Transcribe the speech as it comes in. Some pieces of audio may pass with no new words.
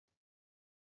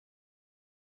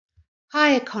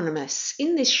Hi economists.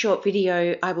 In this short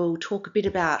video, I will talk a bit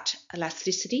about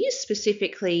elasticities,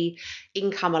 specifically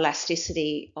income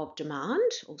elasticity of demand,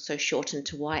 also shortened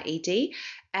to YED,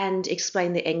 and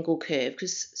explain the Engel curve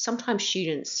because sometimes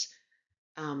students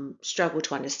struggle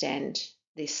to understand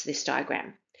this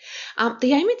diagram.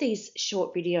 The aim of these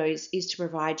short videos is to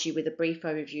provide you with a brief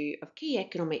overview of key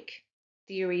economic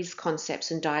theories, concepts,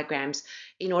 and diagrams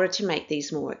in order to make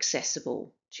these more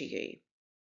accessible to you.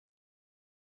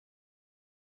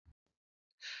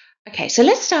 Okay, so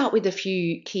let's start with a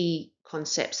few key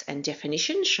concepts and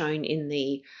definitions shown in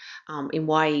the in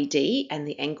YED and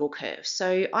the Engel curve.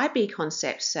 So IB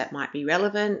concepts that might be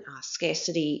relevant are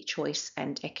scarcity, choice,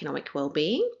 and economic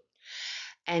well-being.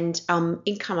 And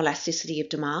income elasticity of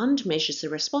demand measures the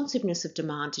responsiveness of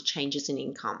demand to changes in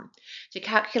income. To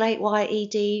calculate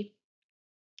YED,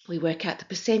 we work out the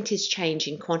percentage change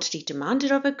in quantity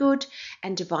demanded of a good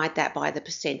and divide that by the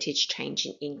percentage change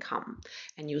in income.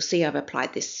 And you'll see I've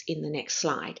applied this in the next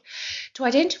slide. To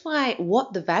identify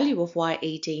what the value of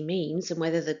YED means and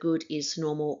whether the good is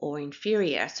normal or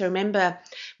inferior. So remember,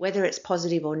 whether it's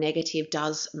positive or negative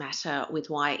does matter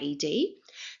with YED.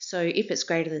 So if it's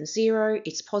greater than 0,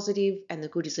 it's positive and the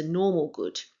good is a normal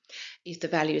good. If the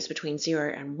value is between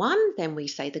 0 and 1, then we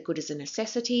say the good is a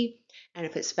necessity, and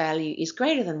if its value is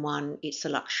greater than 1, it's a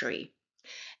luxury.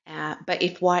 But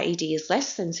if YED is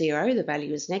less than 0, the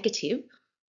value is negative,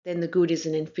 then the good is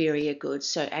an inferior good.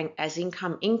 So as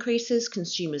income increases,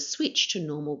 consumers switch to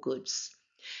normal goods.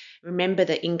 Remember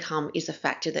that income is a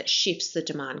factor that shifts the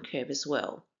demand curve as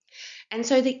well. And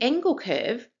so the Engel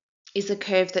curve is a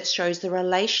curve that shows the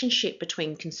relationship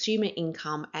between consumer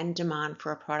income and demand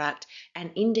for a product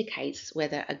and indicates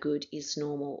whether a good is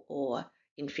normal or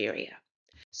inferior.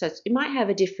 So it might have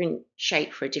a different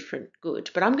shape for a different good,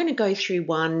 but I'm going to go through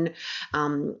one,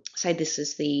 say this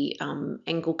is the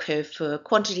Engel curve for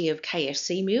quantity of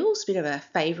KFC meals, a bit of a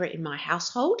favorite in my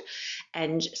household.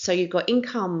 And so you've got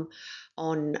income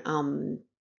on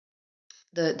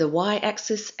the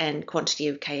y-axis and quantity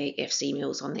of KFC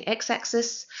meals on the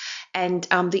x-axis. And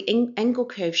the Engel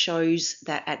curve shows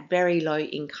that at very low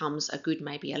incomes, a good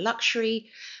may be a luxury,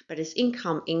 but as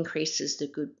income increases, the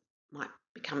good might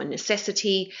become a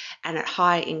necessity, and at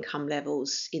high income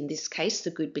levels, in this case,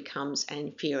 the good becomes an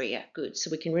inferior good.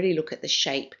 So we can really look at the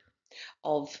shape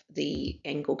of the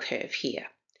Engel curve here.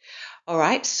 All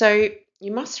right, so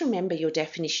you must remember your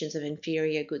definitions of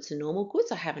inferior goods and normal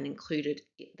goods. I haven't included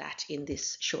that in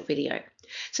this short video.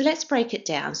 So let's break it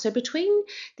down. So between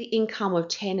the income of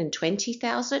 10 and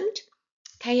 20,000,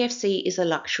 KFC is a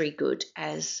luxury good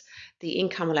as the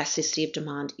income elasticity of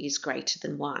demand is greater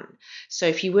than 1. So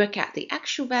if you work out the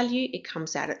actual value, it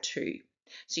comes out at 2.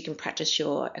 So you can practice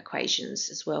your equations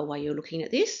as well while you're looking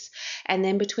at this. And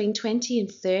then between 20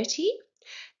 and 30,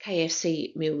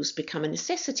 KFC meals become a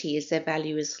necessity as their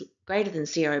value is greater than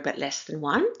 0 but less than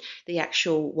 1. The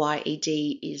actual YED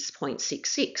is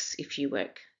 0.66 if you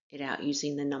work it out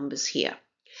using the numbers here.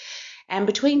 And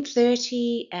between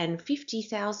 30 and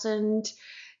 50,000,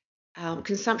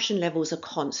 consumption levels are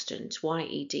constant.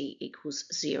 YED equals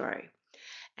 0.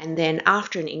 And then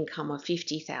after an income of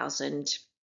 50,000,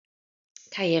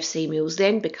 KFC meals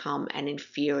then become an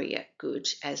inferior good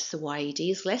as the YED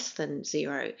is less than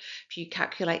 0. If you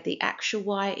calculate the actual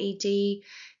YED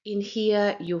in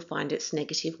here, you'll find it's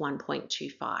negative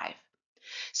 1.25.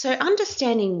 So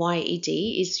understanding YED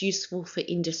is useful for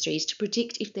industries to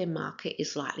predict if their market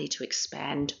is likely to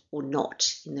expand or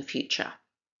not in the future.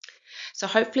 So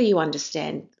hopefully you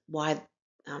understand why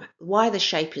the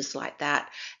shape is like that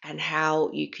and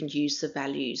how you can use the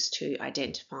values to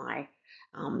identify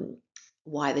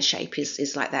why the shape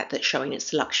is like that, that's showing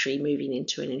it's luxury moving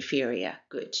into an inferior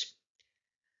good.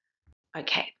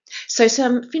 Okay, so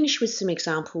finish with some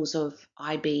examples of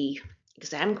IB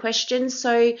exam questions.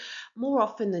 So more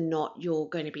often than not, you're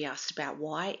going to be asked about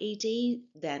YED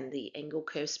than the Engel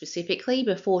curve specifically.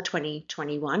 Before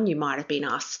 2021, you might have been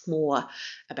asked more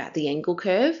about the Engel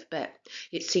curve, but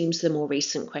it seems the more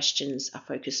recent questions are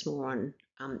focused more on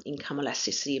income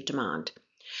elasticity of demand.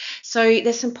 So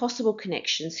there's some possible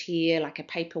connections here, like a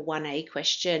paper 1A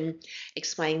question,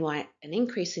 explain why an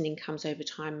increase in incomes over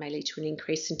time may lead to an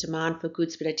increase in demand for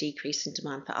goods but a decrease in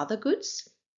demand for other goods.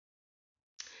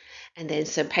 And then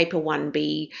some paper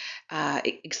 1B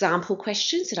example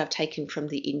questions that I've taken from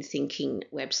the InThinking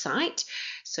website.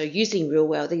 So using real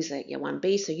world, these are your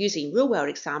 1B, so using real world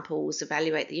examples,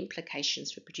 evaluate the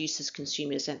implications for producers,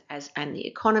 consumers and the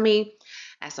economy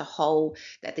as a whole,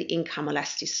 that the income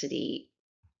elasticity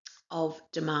of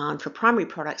demand for primary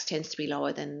products tends to be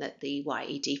lower than the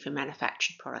YED for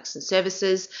manufactured products and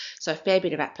services. So a fair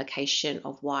bit of application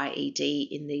of YED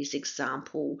in these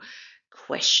example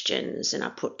questions, and I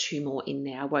put 2 more in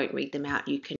there. I won't read them out.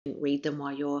 You can read them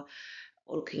while you're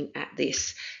looking at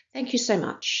this. Thank you so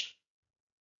much.